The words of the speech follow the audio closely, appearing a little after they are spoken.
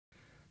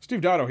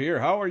Steve Dotto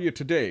here. How are you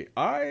today?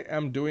 I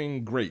am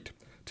doing great.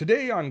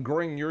 Today on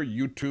growing your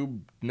YouTube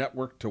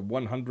network to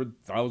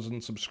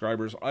 100,000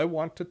 subscribers, I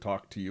want to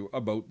talk to you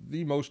about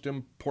the most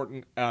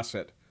important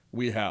asset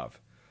we have,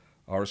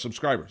 our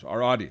subscribers,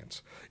 our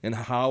audience, and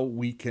how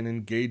we can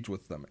engage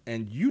with them.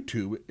 And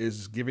YouTube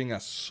is giving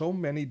us so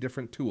many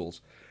different tools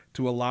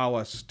to allow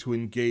us to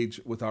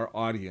engage with our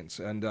audience.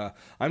 And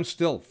I'm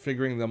still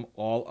figuring them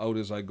all out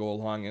as I go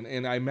along.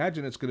 And I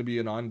imagine it's going to be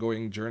an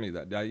ongoing journey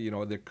that,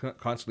 they're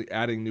constantly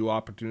adding new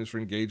opportunities for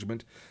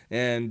engagement.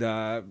 And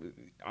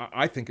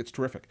I think it's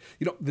terrific.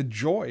 The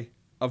joy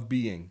of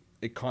being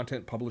a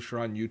content publisher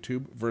on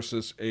YouTube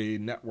versus a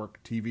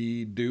network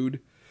TV dude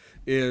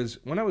is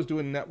when I was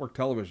doing network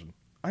television,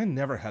 I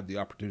never had the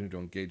opportunity to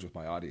engage with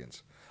my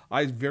audience.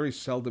 I very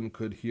seldom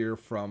could hear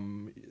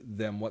from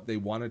them what they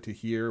wanted to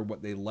hear,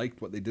 what they liked,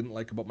 what they didn't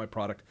like about my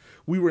product.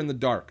 We were in the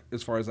dark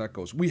as far as that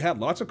goes. We had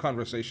lots of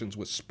conversations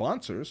with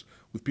sponsors,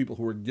 with people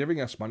who were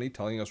giving us money,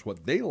 telling us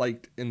what they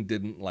liked and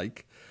didn't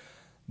like.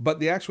 But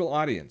the actual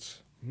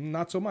audience,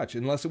 not so much,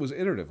 unless it was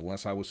iterative,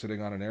 unless I was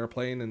sitting on an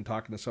airplane and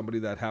talking to somebody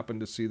that happened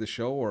to see the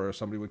show, or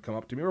somebody would come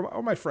up to me,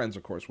 or my friends,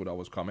 of course, would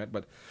always comment.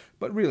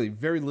 But really,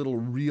 very little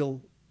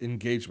real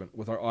engagement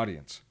with our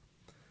audience.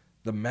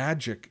 The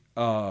magic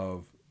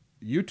of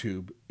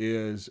YouTube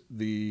is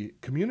the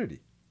community,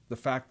 the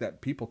fact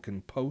that people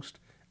can post,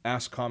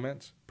 ask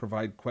comments,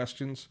 provide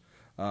questions,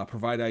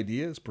 provide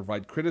ideas,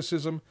 provide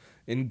criticism,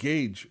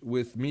 engage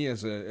with me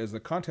as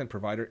the content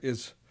provider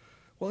is,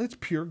 well, it's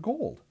pure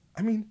gold.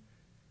 I mean,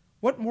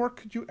 what more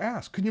could you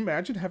ask? Can you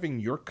imagine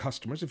having your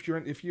customers, if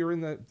you're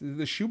in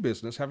the shoe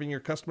business, having your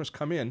customers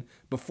come in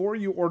before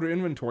you order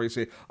inventory,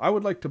 say, I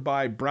would like to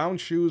buy brown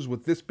shoes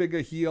with this big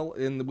a heel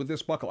and with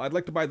this buckle. I'd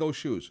like to buy those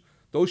shoes.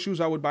 Those shoes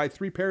I would buy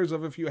 3 pairs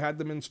of if you had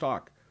them in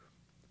stock.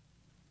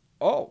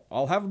 Oh,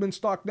 I'll have them in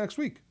stock next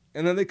week.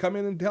 And then they come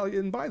in and tell you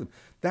and buy them.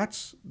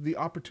 That's the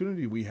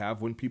opportunity we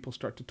have when people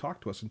start to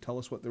talk to us and tell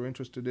us what they're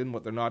interested in,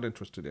 what they're not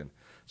interested in.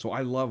 So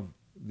I love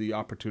the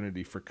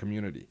opportunity for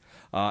community.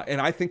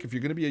 And I think if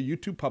you're going to be a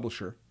YouTube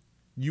publisher,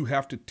 you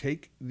have to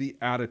take the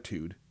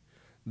attitude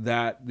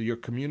that your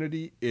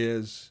community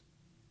is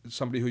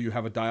somebody who you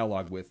have a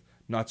dialogue with,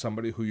 not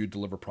somebody who you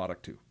deliver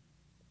product to.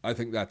 I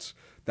think that's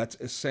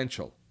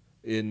essential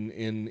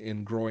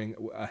in growing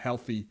a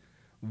healthy,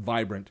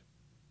 vibrant,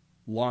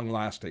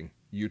 long-lasting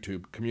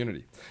YouTube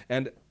community.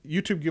 And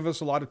YouTube gives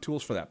us a lot of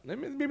tools for that.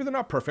 Maybe they're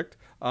not perfect,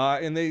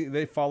 and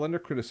they fall under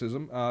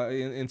criticism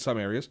in some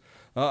areas,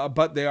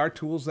 but they are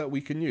tools that we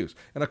can use.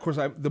 And of course,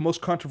 the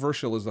most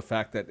controversial is the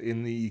fact that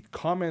in the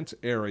comments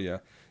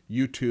area,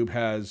 YouTube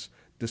has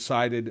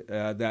decided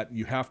that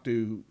you have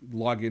to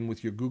log in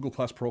with your Google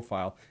Plus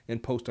profile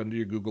and post under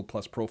your Google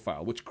Plus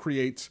profile, which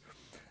creates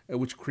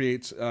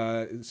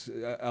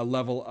a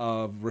level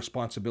of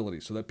responsibility,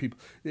 so that people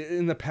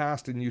in the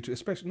past in YouTube,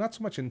 especially not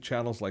so much in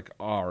channels like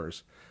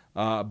ours,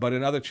 but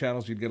in other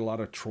channels, you'd get a lot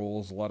of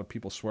trolls, a lot of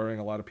people swearing,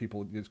 a lot of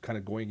people just kind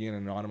of going in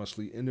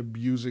anonymously and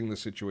abusing the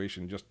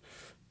situation, just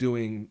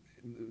doing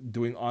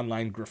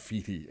online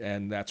graffiti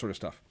and that sort of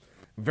stuff.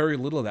 Very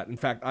little of that. In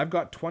fact, I've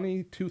got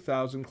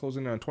 22,000,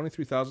 closing on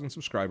 23,000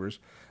 subscribers.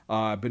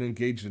 I've been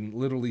engaged in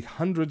literally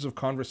hundreds of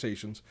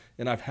conversations,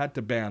 and I've had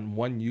to ban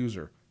one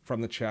user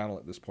from the channel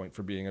at this point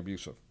for being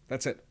abusive.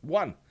 That's it.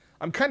 One.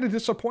 I'm kind of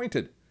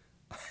disappointed.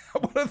 I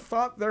would have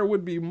thought there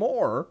would be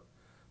more,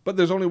 but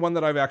there's only one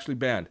that I've actually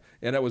banned,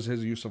 and it was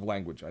his use of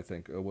language. I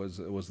think it was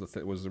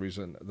the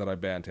reason that I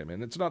banned him.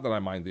 And it's not that I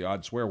mind the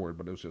odd swear word,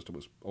 but it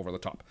was over the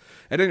top.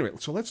 At any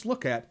rate, so let's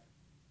look at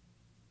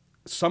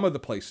some of the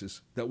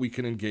places that we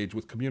can engage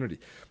with community.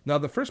 Now,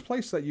 the first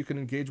place that you can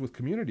engage with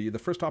community, the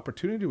first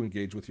opportunity to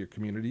engage with your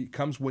community,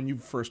 comes when you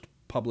first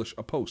publish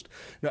a post.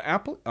 Now,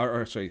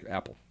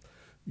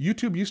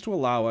 YouTube used to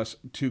allow us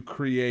to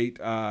create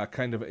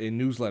kind of a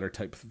newsletter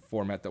type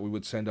format that we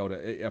would send out,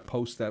 a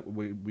post that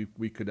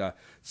we could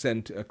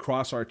send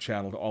across our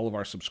channel to all of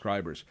our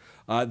subscribers.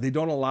 They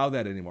don't allow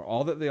that anymore.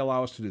 All that they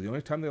allow us to do, the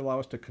only time they allow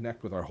us to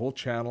connect with our whole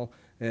channel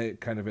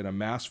kind of in a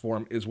mass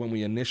form is when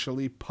we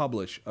initially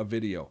publish a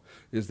video,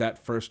 is that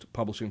first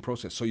publishing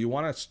process. So you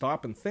want to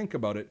stop and think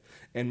about it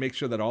and make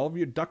sure that all of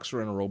your ducks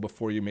are in a row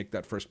before you make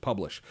that first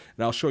publish.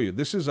 And I'll show you.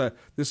 This is a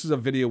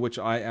video which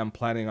I am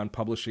planning on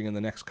publishing in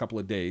the next couple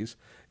of days.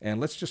 And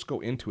let's just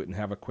go into it and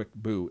have a quick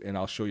boo, and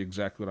I'll show you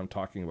exactly what I'm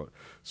talking about.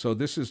 So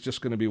this is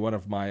just going to be one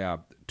of my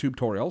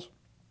tutorials,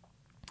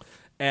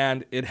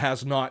 and it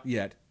has not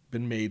yet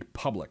been made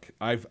public.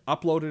 I've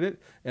uploaded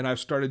it, and I've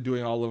started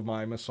doing all of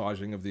my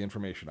massaging of the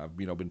information. I've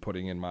been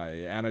putting in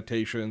my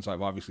annotations.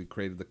 I've obviously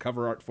created the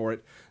cover art for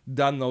it,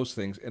 done those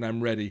things, and I'm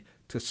ready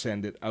to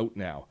send it out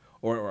now.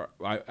 Or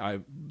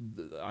I'm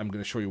going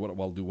to show you what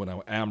I'll do when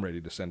I am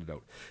ready to send it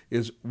out.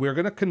 Is we're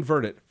going to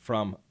convert it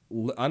from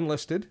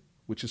unlisted,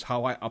 which is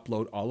how I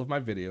upload all of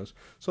my videos,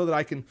 so that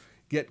I can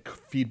get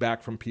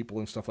feedback from people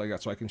and stuff like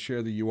that. So I can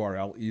share the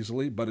URL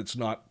easily, but it's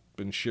not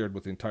been shared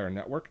with the entire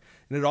network.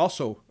 And it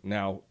also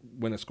now,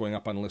 when it's going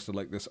up unlisted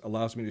like this,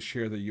 allows me to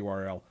share the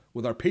URL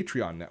with our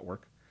Patreon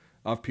network,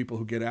 of people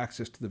who get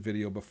access to the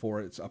video before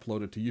it's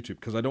uploaded to YouTube,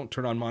 because I don't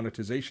turn on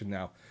monetization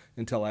now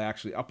until I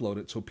actually upload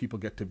it, so people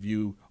get to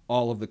view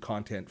all of the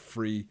content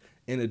free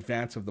in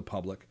advance of the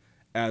public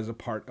as a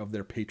part of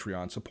their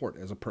Patreon support,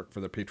 as a perk for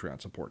their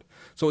Patreon support.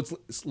 So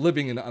it's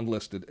living in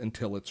unlisted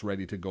until it's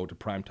ready to go to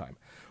prime time.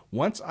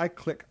 Once I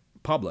click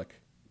public,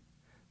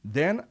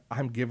 then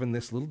I'm given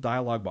this little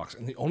dialog box,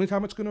 and the only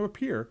time it's going to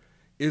appear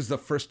is the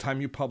first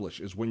time you publish,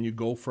 is when you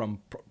go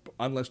from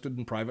unlisted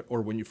and private,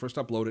 or when you first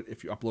upload it,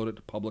 if you upload it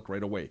to public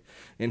right away.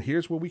 And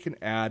here's where we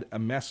can add a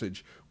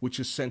message which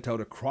is sent out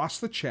across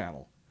the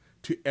channel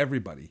to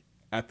everybody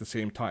at the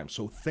same time.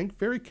 So think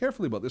very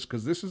carefully about this,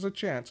 because this is a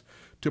chance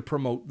to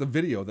promote the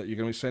video that you're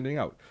going to be sending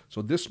out.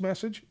 So this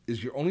message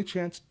is your only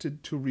chance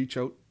to reach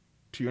out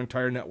to your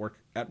entire network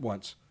at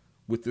once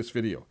with this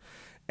video.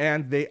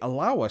 And they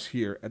allow us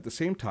here at the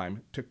same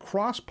time to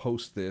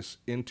cross-post this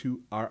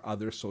into our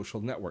other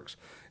social networks,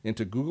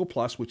 into Google+,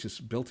 which is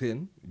built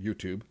in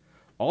YouTube,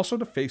 also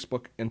to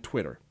Facebook and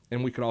Twitter.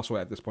 And we can also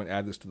at this point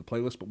add this to the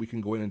playlist, but we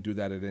can go in and do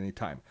that at any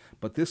time.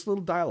 But this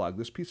little dialogue,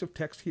 this piece of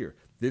text here,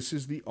 this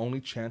is the only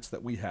chance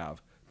that we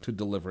have to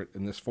deliver it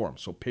in this form.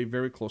 So pay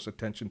very close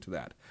attention to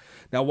that.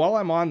 Now, while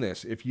I'm on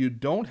this, if you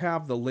don't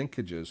have the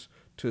linkages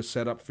to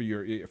set up for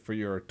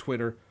your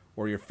Twitter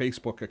or your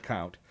Facebook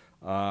account,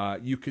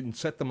 you can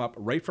set them up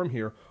right from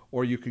here,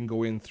 or you can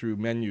go in through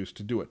menus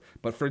to do it.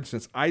 But for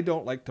instance, I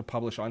don't like to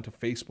publish onto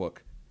Facebook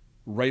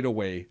right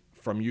away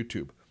from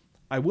YouTube.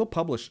 I will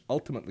publish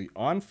ultimately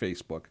on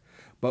Facebook,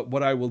 but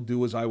what I will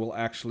do is I will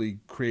actually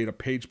create a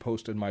page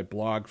post in my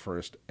blog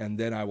first, and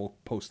then I will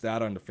post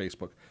that onto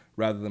Facebook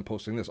rather than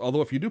posting this.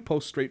 Although if you do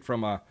post straight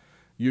from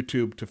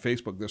YouTube to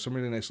Facebook, there's some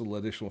really nice little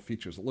additional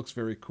features. It looks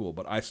very cool,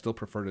 but I still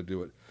prefer to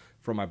do it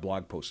from my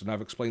blog post. And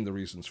I've explained the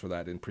reasons for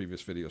that in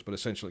previous videos, but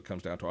essentially it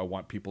comes down to I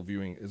want people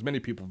viewing, as many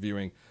people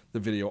viewing the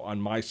video on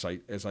my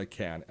site as I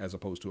can, as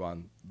opposed to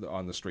on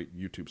the straight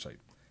YouTube site.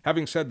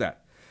 Having said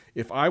that,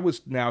 if I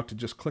was now to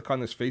just click on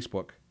this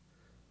Facebook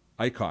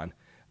icon,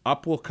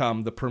 up will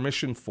come the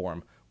permission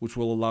form, which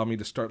will allow me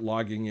to start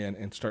logging in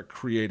and start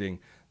creating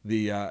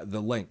the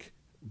link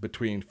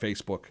between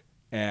Facebook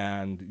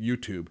and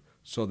YouTube,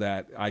 so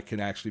that I can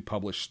actually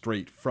publish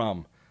straight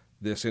from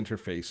this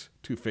interface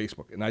to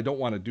Facebook. And I don't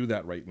want to do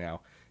that right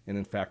now. And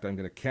in fact, I'm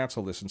going to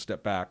cancel this and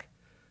step back.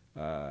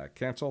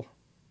 Cancel.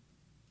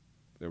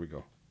 There we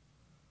go.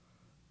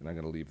 And I'm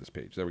going to leave this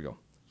page. There we go.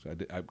 So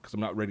because I'm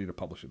not ready to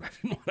publish it. I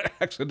didn't want to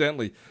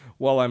accidentally,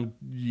 while I'm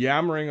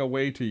yammering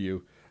away to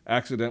you,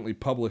 accidentally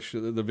publish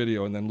the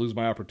video and then lose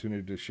my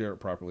opportunity to share it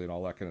properly and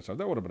all that kind of stuff.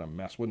 That would have been a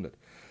mess, wouldn't it?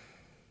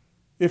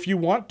 If you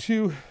want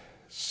to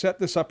set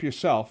this up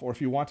yourself, or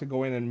if you want to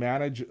go in and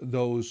manage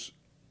those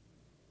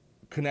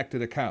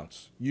connected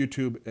accounts,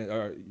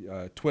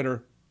 YouTube,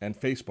 Twitter, and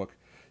Facebook,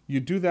 you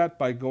do that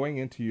by going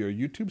into your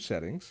YouTube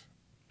settings,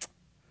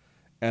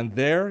 and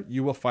there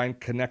you will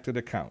find connected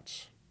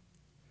accounts.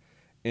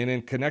 And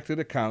in connected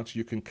accounts,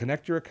 you can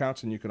connect your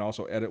accounts, and you can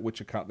also edit which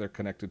account they're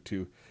connected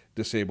to,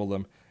 disable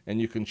them,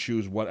 and you can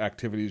choose what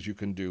activities you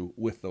can do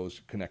with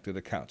those connected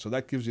accounts. So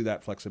that gives you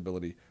that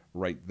flexibility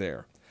right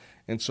there.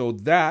 And so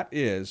that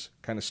is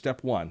kind of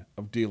step one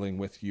of dealing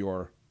with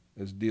your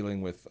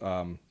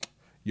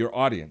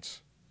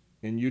audience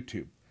in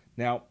YouTube.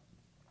 Now,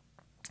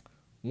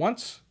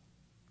 once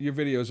your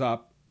video's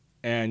up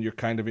and you're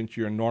kind of into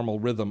your normal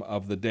rhythm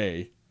of the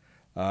day,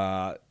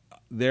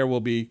 there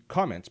will be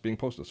comments being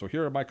posted. So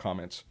here are my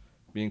comments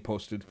being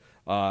posted,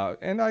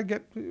 and I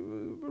get a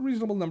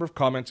reasonable number of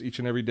comments each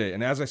and every day.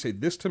 And as I say,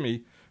 this to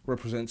me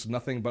represents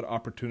nothing but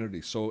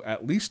opportunity. So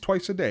at least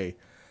twice a day,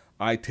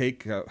 I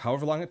take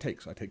however long it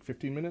takes. I take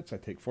 15 minutes, I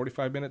take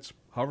 45 minutes,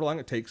 however long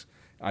it takes.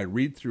 I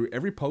read through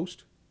every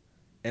post,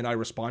 and I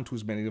respond to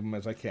as many of them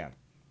as I can.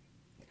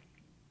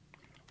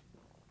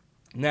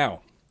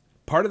 Now,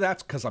 part of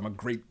that's because I'm a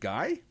great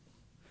guy.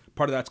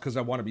 Part of that's because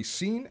I want to be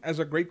seen as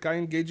a great guy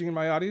engaging in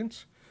my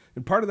audience.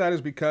 And part of that is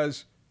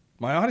because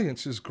my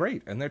audience is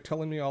great, and they're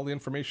telling me all the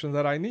information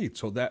that I need,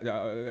 so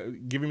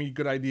that giving me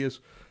good ideas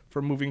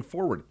for moving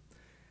forward.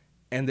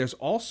 And there's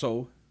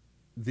also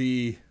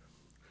the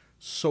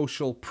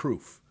social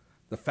proof.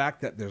 The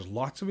fact that there's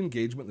lots of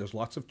engagement, there's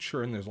lots of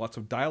churn, there's lots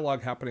of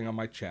dialogue happening on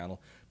my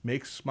channel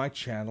makes my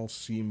channel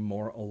seem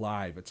more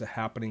alive. It's a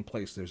happening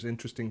place. There's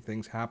interesting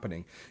things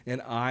happening.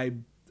 And I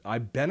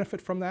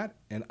benefit from that,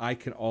 and I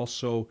can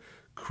also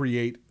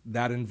create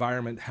that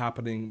environment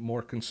happening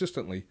more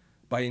consistently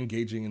by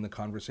engaging in the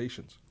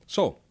conversations.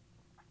 So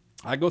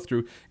I go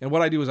through, and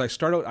what I do is I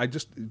start out,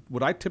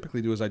 what I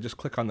typically do is I just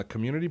click on the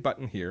community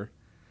button here,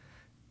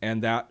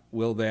 and that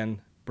will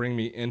then bring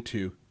me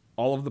into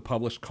all of the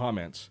published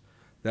comments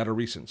that are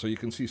recent. So you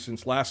can see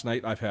since last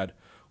night, I've had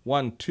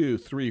 1, 2,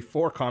 3,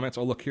 4 comments.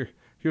 Oh, look here.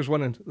 Here's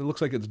one, and it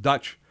looks like it's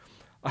Dutch.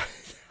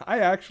 I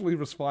actually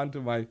respond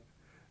to my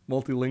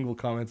multilingual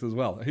comments as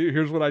well.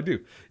 Here's what I do,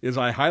 is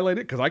I highlight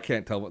it, because I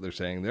can't tell what they're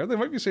saying there. They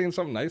might be saying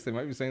something nice. They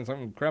might be saying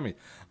something crummy.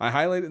 I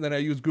highlight it, and then I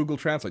use Google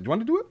Translate. Do you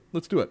want to do it?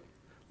 Let's do it.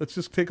 Let's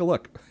just take a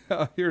look.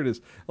 Here it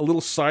is, a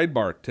little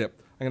sidebar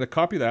tip. I'm going to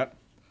copy that.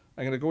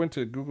 I'm going to go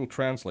into Google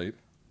Translate.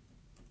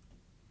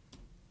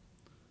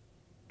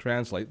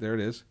 Translate. There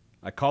it is.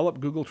 I call up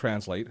Google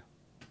Translate,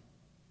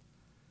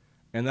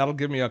 and that'll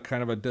give me a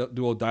kind of a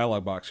dual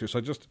dialog box here.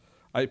 So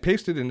I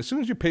paste it in. As soon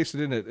as you paste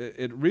it in,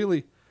 it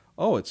really,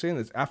 oh, it's saying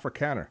it's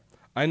Afrikaner.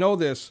 I know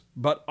this,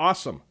 but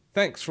awesome.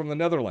 Thanks, from the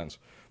Netherlands.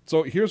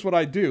 So here's what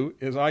I do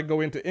is I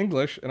go into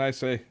English and I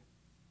say,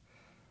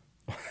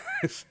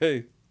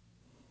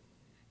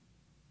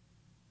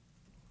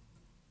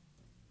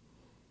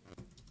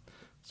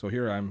 so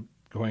here I'm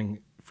going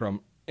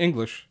from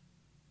English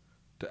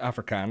to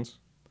Afrikaans.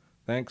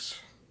 Thanks.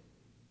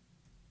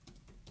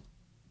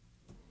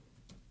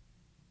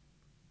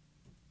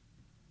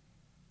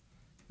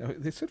 Now,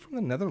 they said from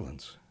the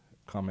Netherlands.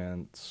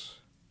 Comments.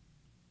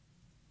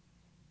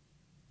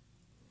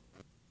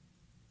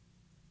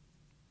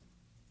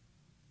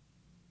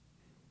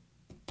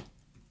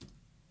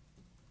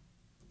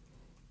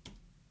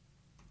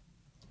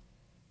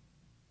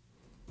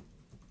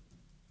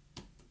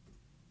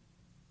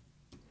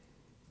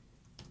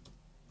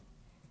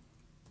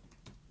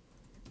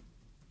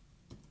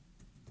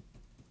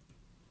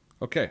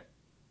 Okay.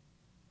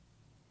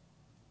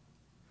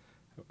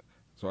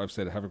 So I've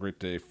said, have a great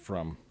day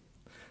from.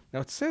 Now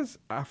it says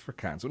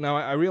Afrikaans. So now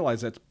I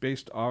realize that's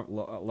based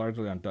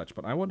largely on Dutch,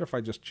 but I wonder if I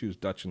just choose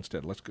Dutch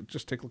instead. Let's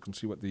just take a look and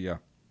see what the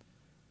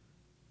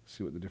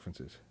difference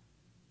is.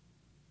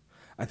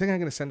 I think I'm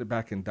going to send it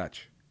back in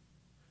Dutch,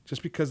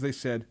 just because they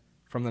said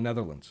from the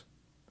Netherlands.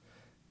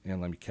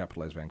 And let me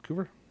capitalize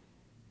Vancouver.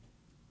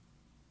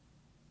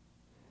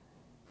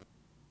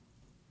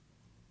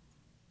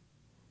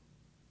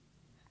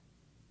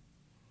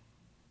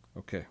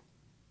 Okay,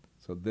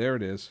 so there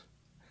it is.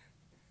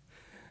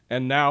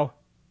 And now,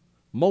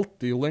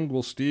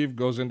 multilingual Steve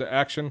goes into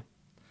action.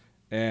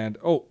 And,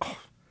 oh,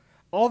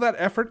 all that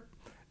effort.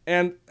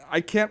 And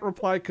I can't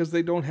reply because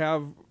they don't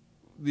have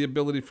the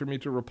ability for me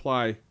to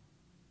reply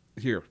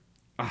here.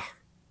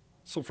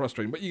 So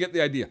frustrating. But you get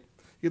the idea.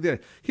 You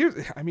get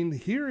the idea.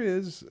 Here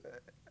is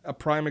a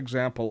prime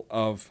example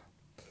of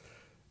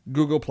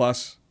Google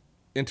Plus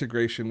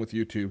integration with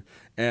YouTube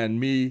and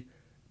me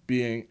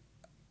being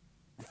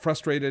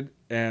frustrated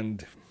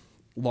and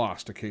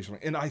lost occasionally.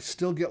 And I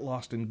still get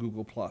lost in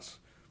Google Plus.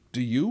 Do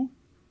you?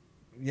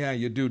 Yeah,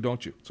 you do,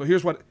 don't you? So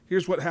here's what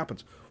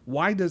happens.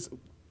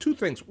 Two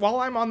things. While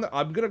I'm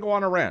going to go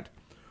on a rant.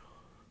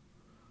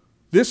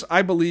 This,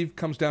 I believe,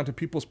 comes down to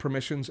people's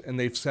permissions, and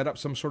they've set up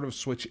some sort of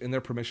switch in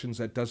their permissions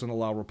that doesn't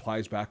allow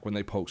replies back when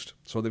they post.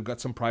 So they've got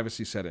some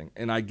privacy setting.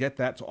 And I get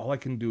that, so all I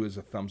can do is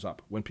a thumbs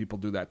up when people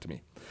do that to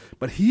me.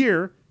 But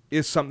here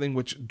is something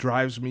which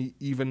drives me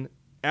even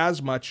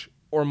as much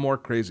or more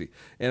crazy.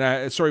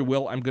 And sorry,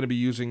 Will, I'm going to be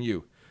using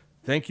you.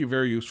 Thank you,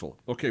 very useful.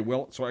 Okay,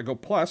 Will, so I go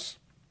plus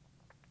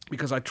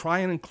because I try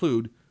and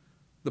include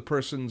the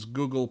person's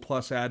Google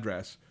Plus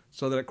address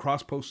so that it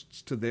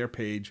cross-posts to their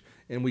page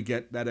and we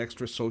get that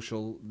extra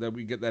social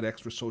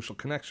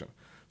connection.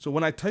 So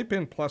when I type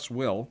in plus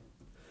Will,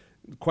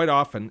 quite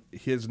often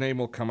his name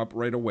will come up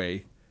right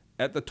away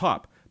at the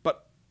top.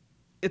 But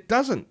it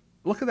doesn't.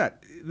 Look at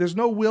that. There's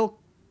no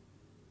Will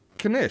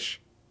Kintish.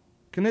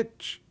 Will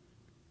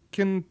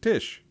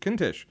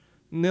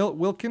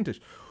Kintish.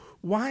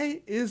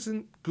 Why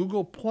isn't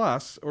Google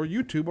Plus or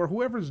YouTube or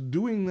whoever's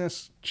doing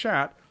this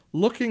chat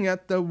looking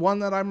at the one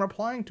that I'm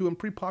replying to and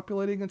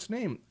pre-populating its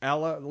name?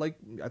 Like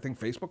I think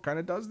Facebook kind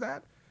of does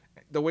that.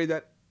 The way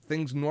that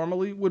things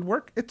normally would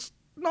work, it's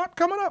not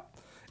coming up.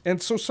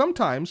 And so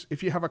sometimes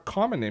if you have a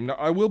common name, now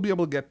I will be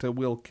able to get to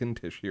Will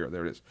Kintish here.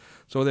 There it is.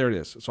 So there it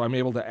is. So I'm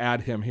able to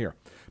add him here.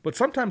 But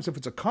sometimes if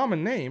it's a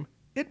common name,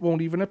 it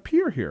won't even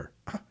appear here.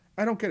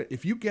 I don't get it.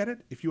 If you get it,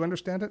 if you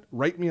understand it,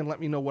 write me and let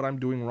me know what I'm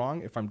doing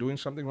wrong, if I'm doing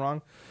something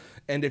wrong.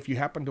 And if you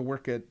happen to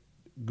work at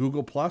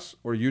Google Plus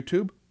or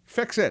YouTube,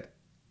 fix it.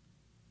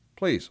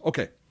 Please.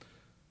 Okay.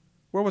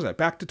 Where was I?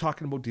 Back to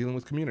talking about dealing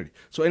with community.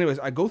 So anyways,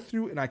 I go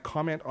through and I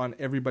comment on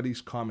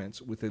everybody's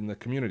comments within the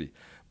community.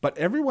 But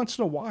every once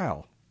in a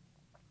while,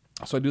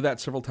 so I do that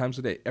several times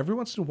a day. Every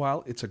once in a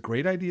while, it's a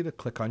great idea to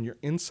click on your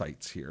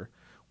insights here,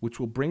 which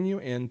will bring you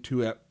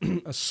into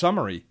a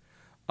summary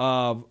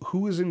of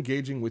who is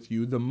engaging with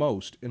you the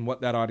most and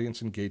what that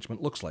audience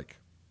engagement looks like.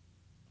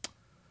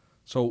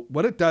 So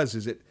what it does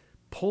is it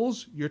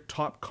pulls your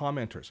top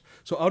commenters.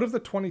 So out of the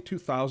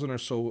 22,000 or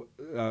so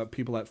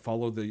people that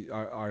follow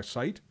our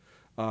site,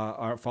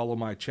 follow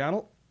my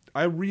channel,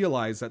 I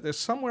realize that there's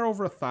somewhere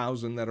over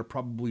 1,000 that are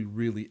probably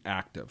really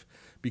active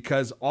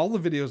because all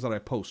the videos that I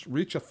post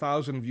reach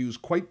 1,000 views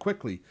quite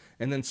quickly,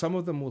 and then some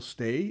of them will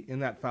stay in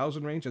that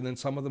 1,000 range, and then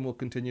some of them will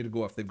continue to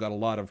go if they've got a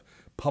lot of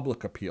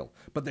public appeal.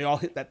 But they all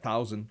hit that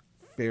 1,000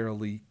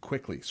 fairly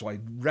quickly. So I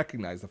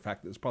recognize the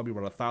fact that there's probably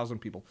about 1,000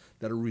 people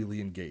that are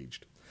really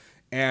engaged.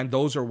 And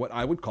those are what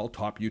I would call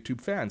top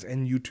YouTube fans,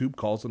 and YouTube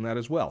calls them that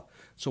as well.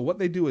 So what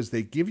they do is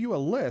they give you a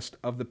list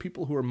of the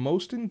people who are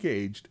most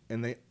engaged,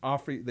 and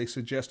they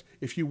suggest,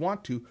 if you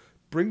want to,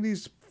 bring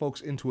these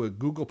folks into a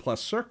Google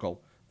Plus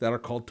circle that are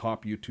called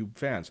top YouTube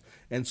fans.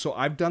 And so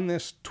I've done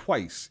this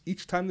twice.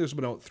 Each time there's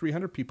been about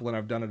 300 people, and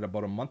I've done it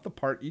about a month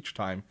apart each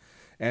time.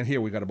 And here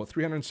we got about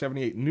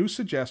 378 new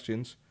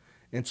suggestions,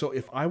 And so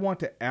if I want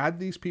to add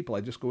these people,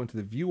 I just go into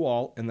the view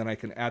all, and then I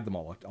can add them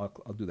all.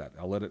 I'll do that.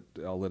 I'll let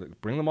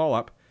it bring them all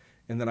up,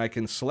 and then I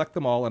can select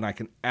them all, and I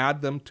can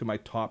add them to my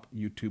top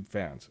YouTube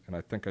fans. And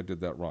I think I did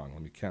that wrong.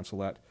 Let me cancel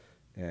that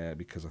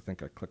because I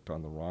think I clicked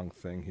on the wrong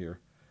thing here.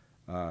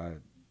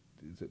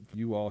 Is it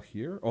view all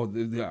here? Oh,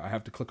 I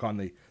have to click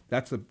on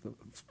that's the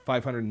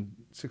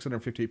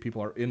 658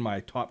 people are in my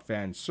top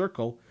fan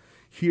circle.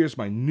 Here's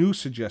my new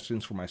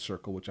suggestions for my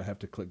circle, which I have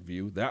to click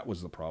view. That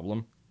was the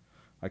problem.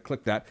 I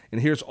click that,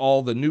 and here's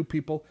all the new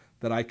people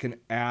that I can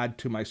add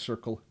to my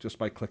circle just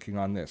by clicking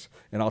on this.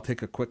 And I'll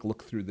take a quick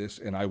look through this,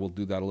 and I will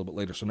do that a little bit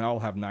later. So now I'll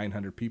have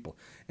 900 people.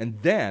 And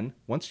then,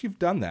 once you've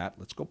done that,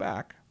 let's go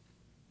back.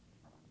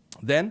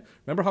 Then,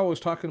 remember how I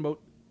was talking about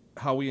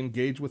how we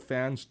engage with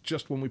fans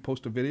just when we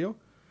post a video?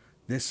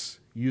 This,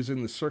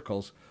 using the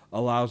circles,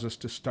 allows us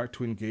to start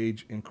to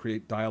engage and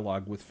create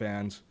dialogue with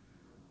fans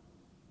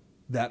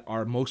that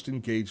are most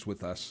engaged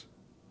with us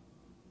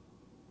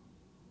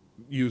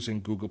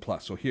using Google+.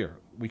 So here,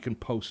 we can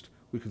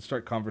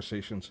start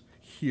conversations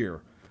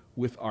here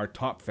with our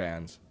top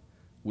fans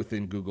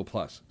within Google+.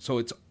 So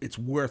it's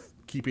worth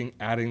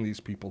adding these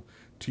people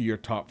to your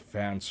top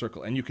fan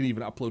circle. And you can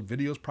even upload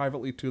videos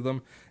privately to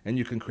them, and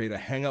you can create a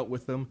hangout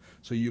with them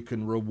so you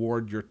can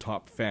reward your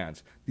top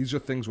fans. These are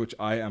things which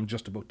I am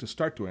just about to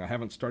start doing. I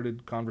haven't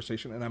started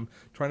conversation, and I'm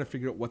trying to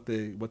figure out what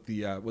the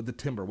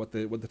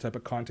type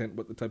of content,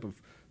 what the type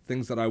of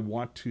things that I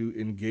want to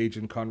engage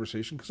in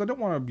conversation, because I don't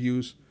want to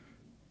abuse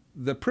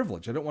the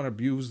privilege. I don't want to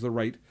abuse the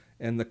right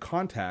and the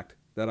contact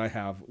that I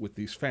have with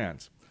these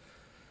fans.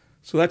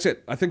 So that's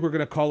it. I think we're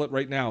going to call it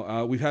right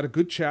now. We've had a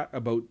good chat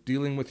about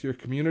dealing with your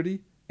community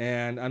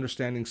and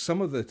understanding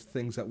some of the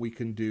things that we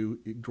can do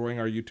growing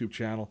our YouTube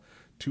channel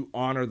to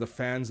honor the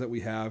fans that we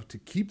have, to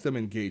keep them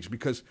engaged.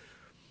 Because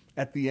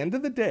at the end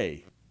of the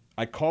day,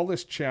 I call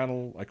this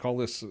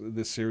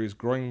series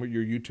Growing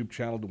Your YouTube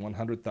Channel to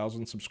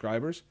 100,000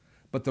 Subscribers.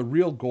 But the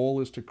real goal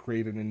is to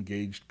create an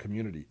engaged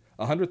community.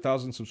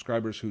 100,000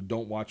 subscribers who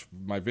don't watch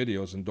my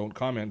videos and don't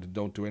comment and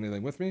don't do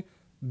anything with me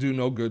do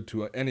no good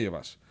to any of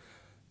us.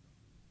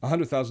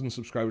 100,000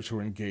 subscribers who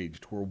are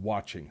engaged, who are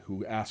watching,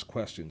 who ask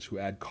questions, who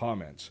add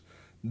comments.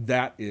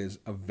 That is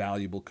a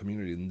valuable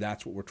community, and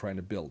that's what we're trying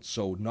to build.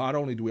 So not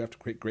only do we have to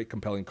create great,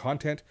 compelling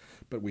content,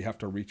 but we have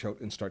to reach out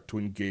and start to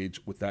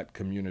engage with that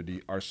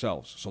community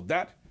ourselves. So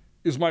that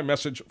is my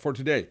message for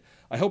today.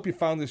 I hope you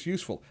found this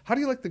useful. How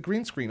do you like the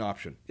green screen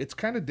option? It's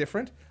kind of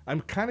different.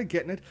 I'm kind of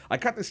getting it. I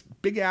got this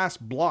big ass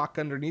block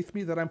underneath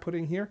me that I'm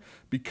putting here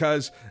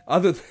because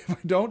if I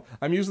don't,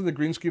 I'm using the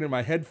green screen and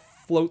my head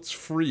floats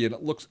free and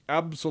it looks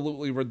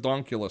absolutely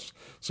redonkulous.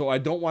 So I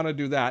don't want to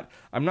do that.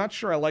 I'm not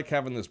sure I like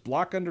having this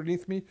block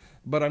underneath me,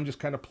 but I'm just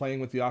kind of playing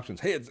with the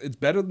options. Hey, it's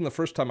better than the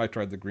first time I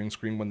tried the green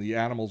screen when the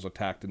animals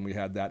attacked and we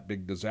had that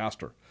big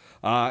disaster.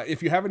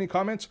 If you have any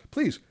comments,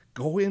 please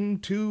go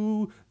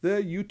into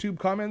the YouTube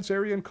comments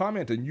area and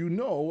comment,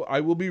 and I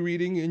will be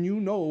reading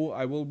and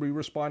I will be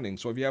responding.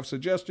 So if you have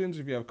suggestions,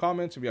 if you have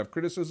comments, if you have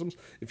criticisms,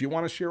 if you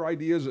want to share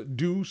ideas,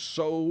 do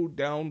so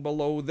down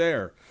below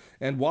there.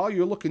 And while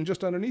you're looking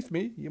just underneath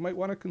me, you might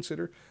want to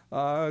consider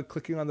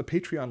clicking on the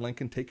Patreon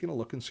link and taking a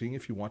look and seeing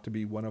if you want to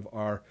be one of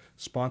our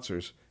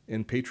sponsors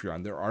in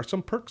Patreon. There are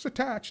some perks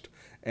attached,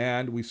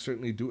 and we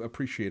certainly do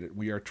appreciate it.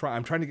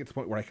 I'm trying to get to the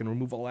point where I can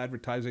remove all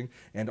advertising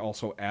and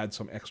also add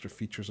some extra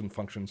features and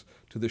functions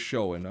to the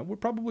show. And we're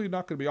probably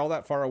not going to be all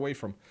that far away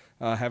from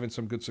having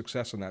some good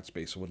success in that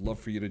space. So would love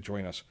for you to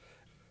join us.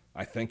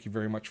 I thank you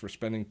very much for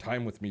spending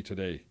time with me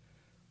today.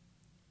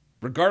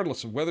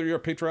 Regardless of whether you're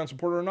a Patreon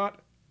supporter or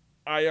not,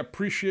 I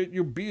appreciate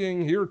you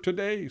being here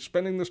today,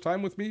 spending this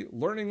time with me,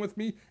 learning with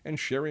me, and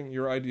sharing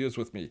your ideas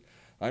with me.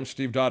 I'm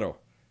Steve Dotto.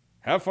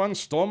 Have fun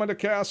storming the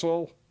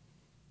castle.